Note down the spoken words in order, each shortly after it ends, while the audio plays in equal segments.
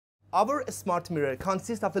Our smart mirror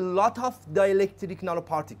consists of a lot of dielectric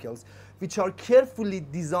nanoparticles which are carefully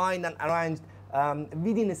designed and arranged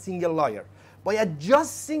within a single layer. By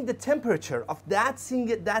adjusting the temperature of that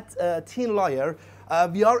thin layer,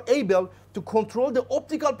 we are able to control the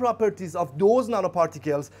optical properties of those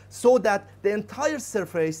nanoparticles so that the entire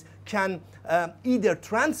surface can either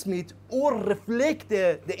transmit or reflect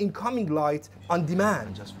the incoming light on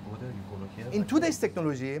demand. In today's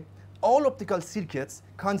technology, all optical circuits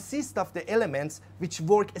consist of the elements which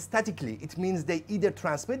work statically. It means they either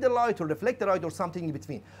transmit the light or reflect the light or something in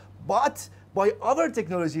between. But by our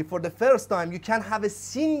technology, for the first time, you can have a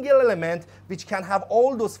single element which can have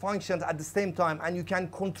all those functions at the same time, and you can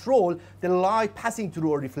control the light passing through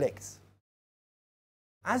or reflects.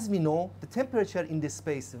 As we know, the temperature in this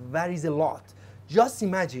space varies a lot. Just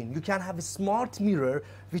imagine you can have a smart mirror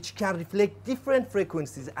which can reflect different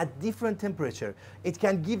frequencies at different temperature. It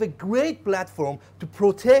can give a great platform to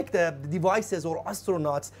protect the devices or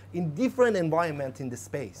astronauts in different environments in the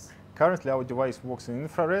space. Currently, our device works in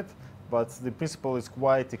infrared, but the principle is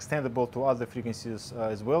quite extendable to other frequencies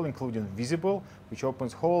as well, including visible, which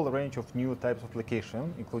opens a whole range of new types of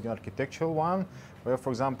application, including architectural one, where, for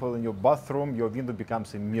example, in your bathroom, your window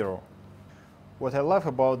becomes a mirror. What I love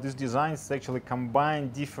about this design is actually combine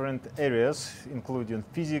different areas, including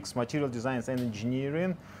physics, material designs, and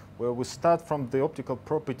engineering, where we start from the optical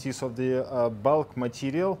properties of the bulk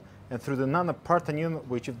material, and through the nanopartining,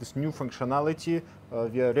 we achieve this new functionality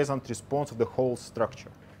via resonant response of the whole structure.